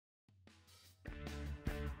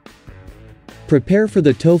Prepare for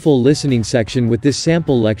the TOEFL listening section with this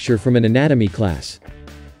sample lecture from an anatomy class.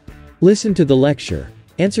 Listen to the lecture,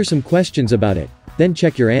 answer some questions about it, then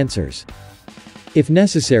check your answers. If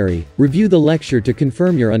necessary, review the lecture to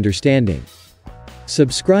confirm your understanding.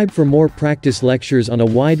 Subscribe for more practice lectures on a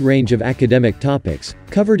wide range of academic topics,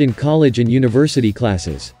 covered in college and university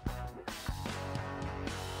classes.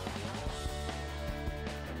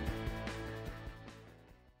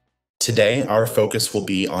 Today, our focus will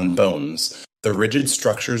be on bones, the rigid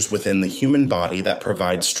structures within the human body that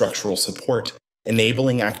provide structural support,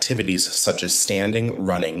 enabling activities such as standing,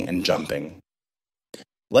 running, and jumping.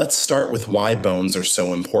 Let's start with why bones are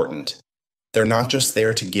so important. They're not just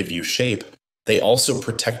there to give you shape, they also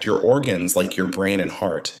protect your organs like your brain and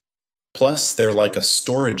heart. Plus, they're like a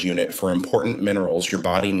storage unit for important minerals your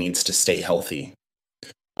body needs to stay healthy.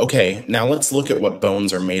 Okay, now let's look at what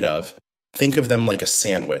bones are made of. Think of them like a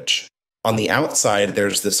sandwich. On the outside,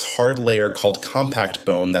 there's this hard layer called compact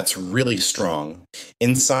bone that's really strong.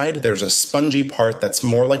 Inside, there's a spongy part that's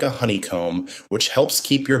more like a honeycomb, which helps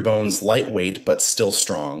keep your bones lightweight but still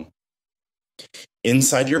strong.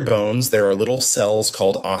 Inside your bones, there are little cells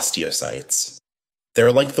called osteocytes.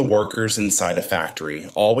 They're like the workers inside a factory,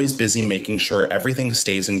 always busy making sure everything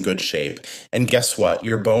stays in good shape. And guess what?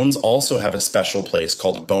 Your bones also have a special place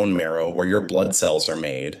called bone marrow where your blood cells are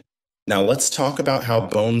made. Now let's talk about how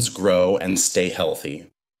bones grow and stay healthy.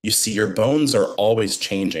 You see, your bones are always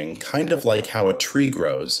changing, kind of like how a tree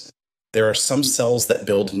grows. There are some cells that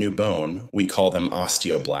build new bone, we call them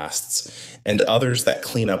osteoblasts, and others that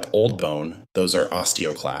clean up old bone, those are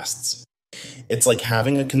osteoclasts. It's like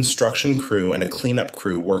having a construction crew and a cleanup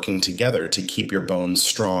crew working together to keep your bones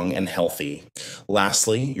strong and healthy.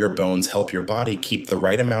 Lastly, your bones help your body keep the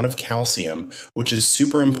right amount of calcium, which is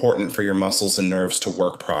super important for your muscles and nerves to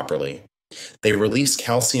work properly. They release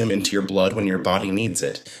calcium into your blood when your body needs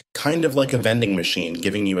it, kind of like a vending machine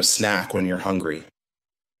giving you a snack when you're hungry.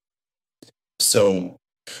 So,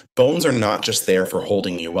 bones are not just there for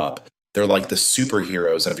holding you up. They're like the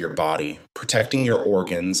superheroes of your body, protecting your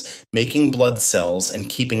organs, making blood cells, and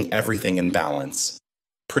keeping everything in balance.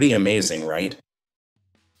 Pretty amazing, right?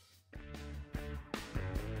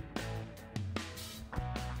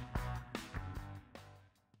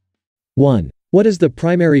 One. What is the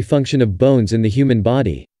primary function of bones in the human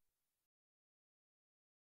body?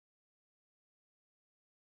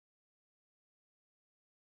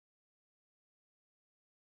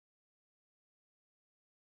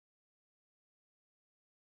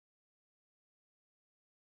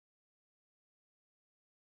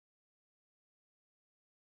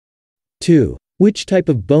 Two. Which type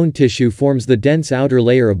of bone tissue forms the dense outer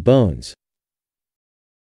layer of bones?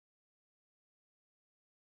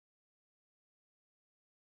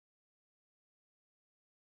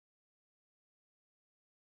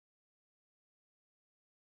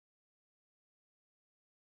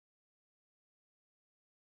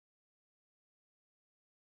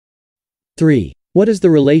 Three. What is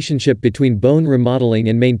the relationship between bone remodeling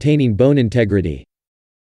and maintaining bone integrity?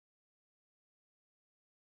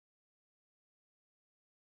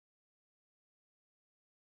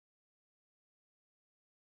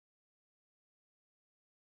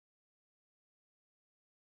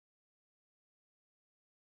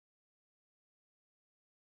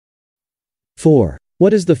 Four.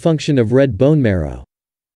 What is the function of red bone marrow?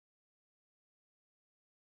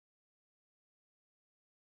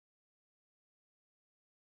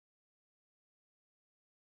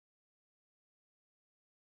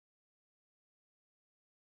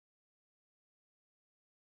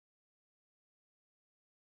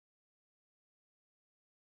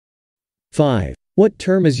 Five. What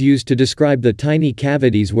term is used to describe the tiny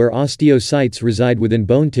cavities where osteocytes reside within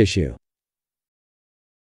bone tissue?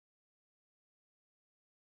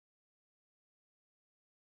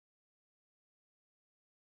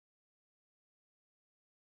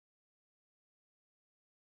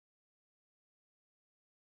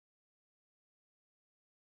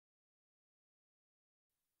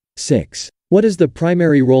 Six. What is the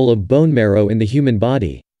primary role of bone marrow in the human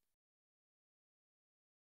body?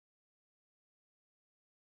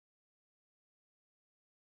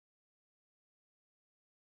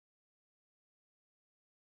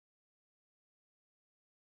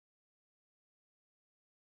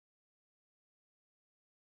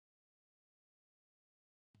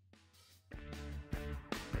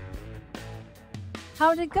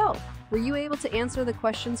 How did it go? Were you able to answer the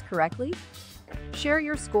questions correctly? Share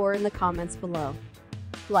your score in the comments below.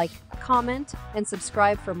 Like, comment, and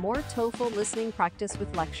subscribe for more TOEFL listening practice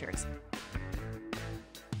with lectures.